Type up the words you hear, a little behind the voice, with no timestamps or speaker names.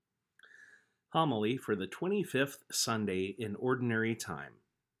Homily for the 25th Sunday in Ordinary Time,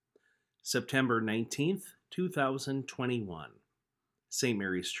 September 19th, 2021, St.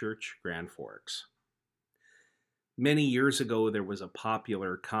 Mary's Church, Grand Forks. Many years ago, there was a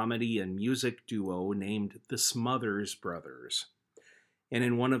popular comedy and music duo named the Smothers Brothers. And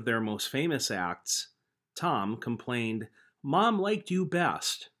in one of their most famous acts, Tom complained, "Mom liked you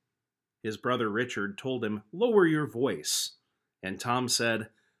best." His brother Richard told him, "Lower your voice." And Tom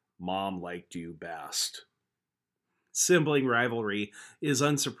said, "Mom liked you best." Sibling rivalry is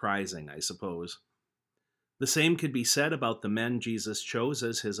unsurprising, I suppose. The same could be said about the men Jesus chose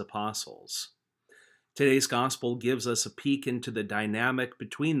as his apostles. Today's gospel gives us a peek into the dynamic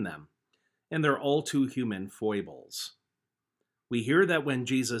between them and their all too human foibles. We hear that when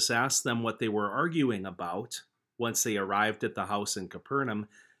Jesus asked them what they were arguing about, once they arrived at the house in Capernaum,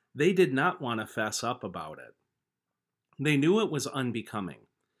 they did not want to fess up about it. They knew it was unbecoming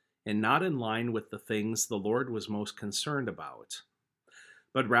and not in line with the things the Lord was most concerned about.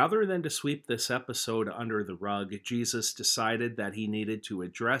 But rather than to sweep this episode under the rug, Jesus decided that he needed to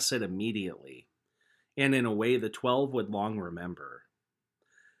address it immediately, and in a way the 12 would long remember.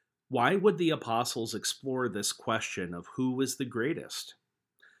 Why would the apostles explore this question of who was the greatest?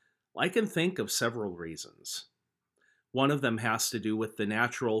 I can think of several reasons. One of them has to do with the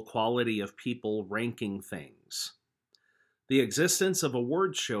natural quality of people ranking things. The existence of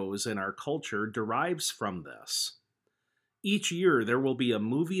award shows in our culture derives from this. Each year, there will be a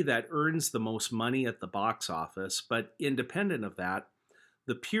movie that earns the most money at the box office, but independent of that,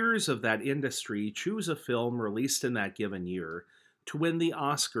 the peers of that industry choose a film released in that given year to win the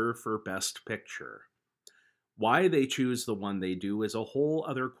Oscar for Best Picture. Why they choose the one they do is a whole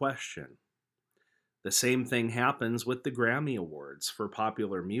other question. The same thing happens with the Grammy Awards for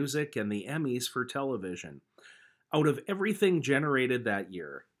popular music and the Emmys for television. Out of everything generated that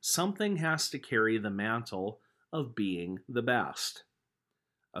year, something has to carry the mantle of being the best.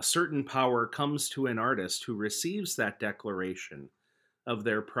 A certain power comes to an artist who receives that declaration of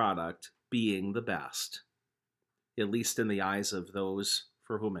their product being the best, at least in the eyes of those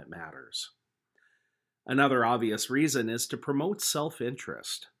for whom it matters. Another obvious reason is to promote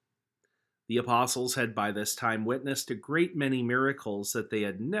self-interest. The apostles had by this time witnessed a great many miracles that they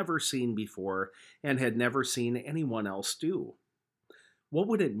had never seen before and had never seen anyone else do. What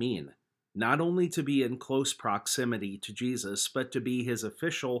would it mean, not only to be in close proximity to Jesus, but to be his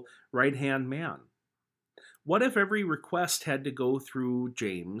official right-hand man? What if every request had to go through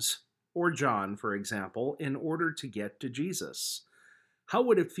James, or John, for example, in order to get to Jesus? How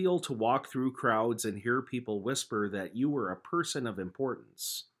would it feel to walk through crowds and hear people whisper that you were a person of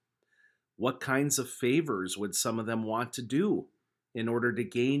importance? What kinds of favors would some of them want to do in order to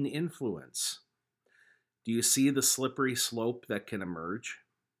gain influence? Do you see the slippery slope that can emerge?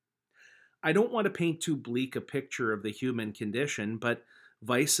 I don't want to paint too bleak a picture of the human condition, but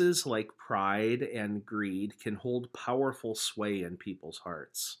vices like pride and greed can hold powerful sway in people's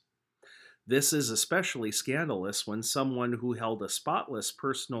hearts. This is especially scandalous when someone who held a spotless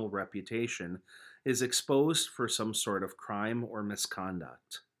personal reputation is exposed for some sort of crime or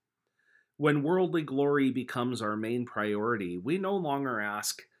misconduct. When worldly glory becomes our main priority, we no longer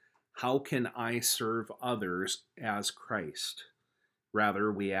ask, "How can I serve others as Christ?"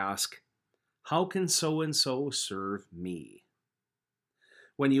 Rather, we ask, "How can so-and-so serve me?"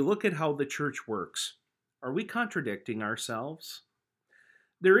 When you look at how the church works, are we contradicting ourselves?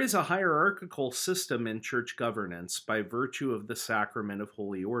 There is a hierarchical system in church governance by virtue of the sacrament of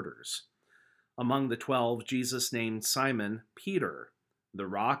holy orders. Among the 12, Jesus named Simon Peter, the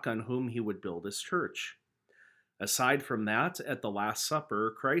rock on whom he would build his church. Aside from that, at the Last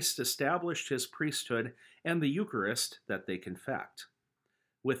Supper, Christ established his priesthood and the Eucharist that they confect.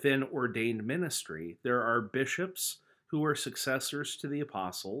 Within ordained ministry, there are bishops who are successors to the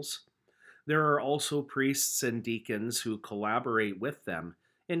apostles. There are also priests and deacons who collaborate with them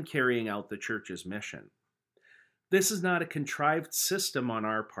in carrying out the church's mission. This is not a contrived system on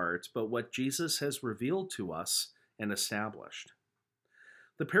our part, but what Jesus has revealed to us and established.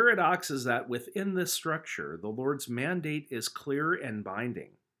 The paradox is that within this structure, the Lord's mandate is clear and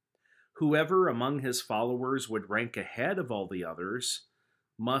binding. Whoever among his followers would rank ahead of all the others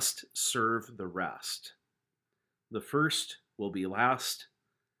must serve the rest. The first will be last,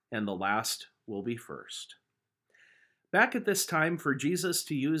 and the last will be first. Back at this time, for Jesus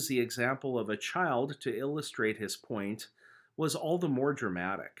to use the example of a child to illustrate his point was all the more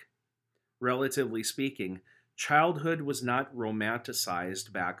dramatic. Relatively speaking, childhood was not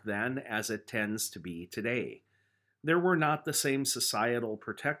romanticized back then as it tends to be today. There were not the same societal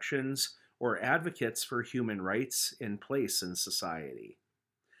protections or advocates for human rights in place in society.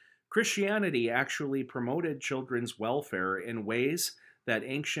 Christianity actually promoted children's welfare in ways that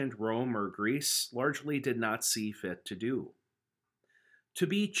ancient Rome or Greece largely did not see fit to do. To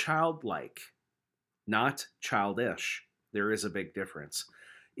be childlike, not childish, there is a big difference,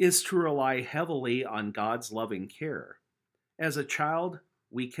 is to rely heavily on God's loving care. As a child,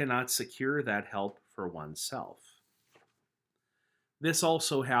 we cannot secure that help for oneself. This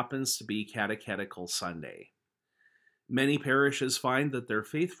also happens to be Catechetical Sunday. Many parishes find that their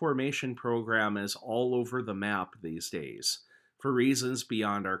faith formation program is all over the map these days, for reasons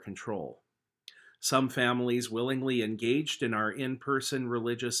beyond our control. Some families willingly engaged in our in-person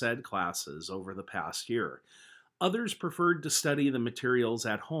religious ed classes over the past year. Others preferred to study the materials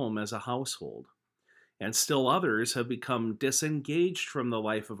at home as a household. And still others have become disengaged from the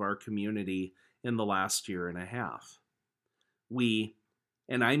life of our community in the last year and a half. We,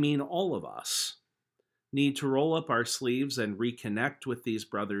 and I mean all of us, need to roll up our sleeves and reconnect with these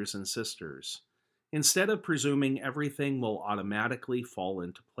brothers and sisters, instead of presuming everything will automatically fall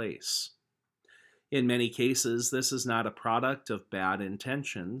into place. In many cases, this is not a product of bad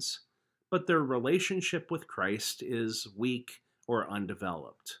intentions, but their relationship with Christ is weak or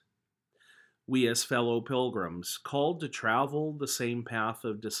undeveloped. We as fellow pilgrims, called to travel the same path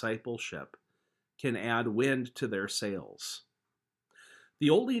of discipleship, can add wind to their sails. The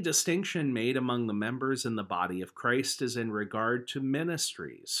only distinction made among the members in the body of Christ is in regard to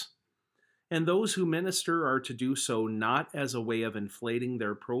ministries. And those who minister are to do so not as a way of inflating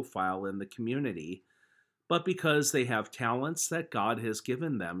their profile in the community, but because they have talents that God has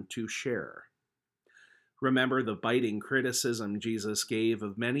given them to share. Remember the biting criticism Jesus gave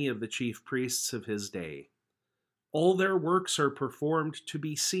of many of the chief priests of his day. All their works are performed to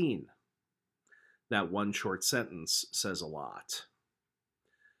be seen. That one short sentence says a lot.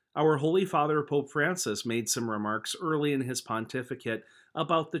 Our Holy Father Pope Francis made some remarks early in his pontificate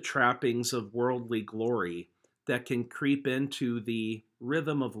about the trappings of worldly glory that can creep into the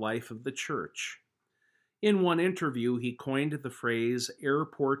rhythm of life of the Church. In one interview, he coined the phrase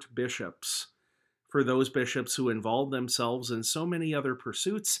airport bishops for those bishops who involve themselves in so many other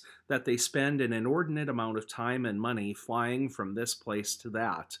pursuits that they spend an inordinate amount of time and money flying from this place to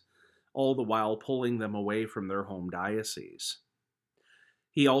that, all the while pulling them away from their home diocese.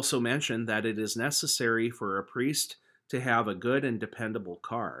 He also mentioned that it is necessary for a priest to have a good and dependable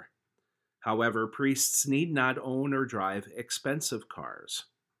car. However, priests need not own or drive expensive cars.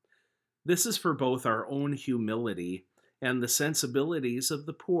 This is for both our own humility and the sensibilities of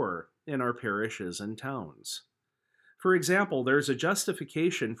the poor in our parishes and towns. For example, there's a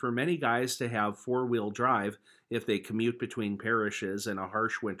justification for many guys to have four-wheel drive if they commute between parishes in a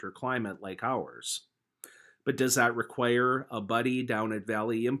harsh winter climate like ours. But does that require a buddy down at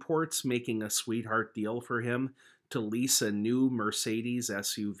Valley Imports making a sweetheart deal for him to lease a new Mercedes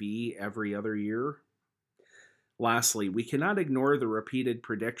SUV every other year? Lastly, we cannot ignore the repeated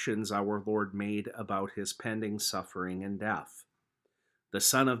predictions our Lord made about his pending suffering and death. The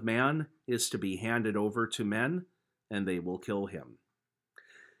Son of Man is to be handed over to men, and they will kill him.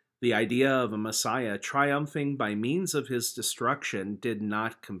 The idea of a Messiah triumphing by means of his destruction did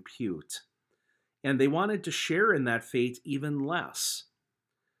not compute, and they wanted to share in that fate even less.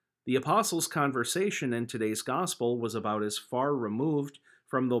 The apostles' conversation in today's gospel was about as far removed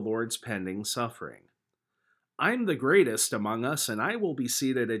from the Lord's pending suffering. I'm the greatest among us, and I will be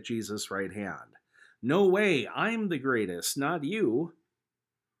seated at Jesus' right hand. No way, I'm the greatest, not you.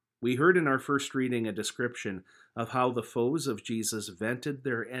 We heard in our first reading a description of how the foes of Jesus vented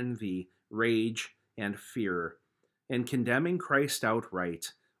their envy, rage, and fear in condemning Christ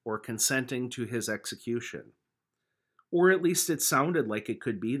outright or consenting to his execution. Or at least it sounded like it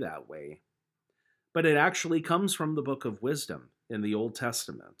could be that way. But it actually comes from the Book of Wisdom in the Old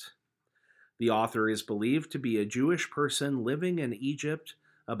Testament. The author is believed to be a Jewish person living in Egypt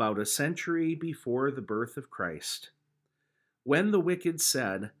about a century before the birth of Christ. When the wicked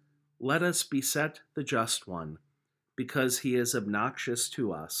said, "Let us beset the just one, because he is obnoxious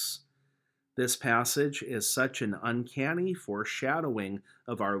to us." This passage is such an uncanny foreshadowing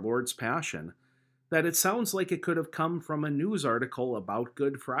of our Lord's Passion that it sounds like it could have come from a news article about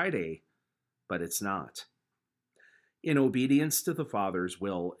Good Friday, but it's not. In obedience to the Father's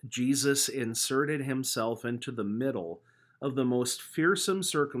will, Jesus inserted himself into the middle of the most fearsome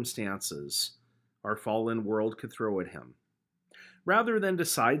circumstances our fallen world could throw at him. Rather than to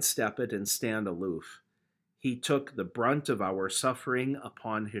sidestep it and stand aloof, he took the brunt of our suffering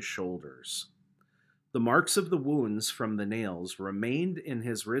upon his shoulders. The marks of the wounds from the nails remained in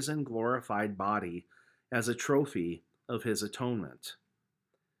his risen, glorified body as a trophy of his atonement.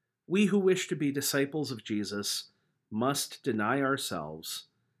 We who wish to be disciples of Jesus must deny ourselves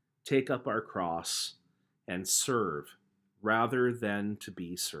take up our cross, and serve rather than to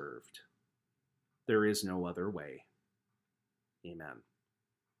be served. There is no other way. Amen.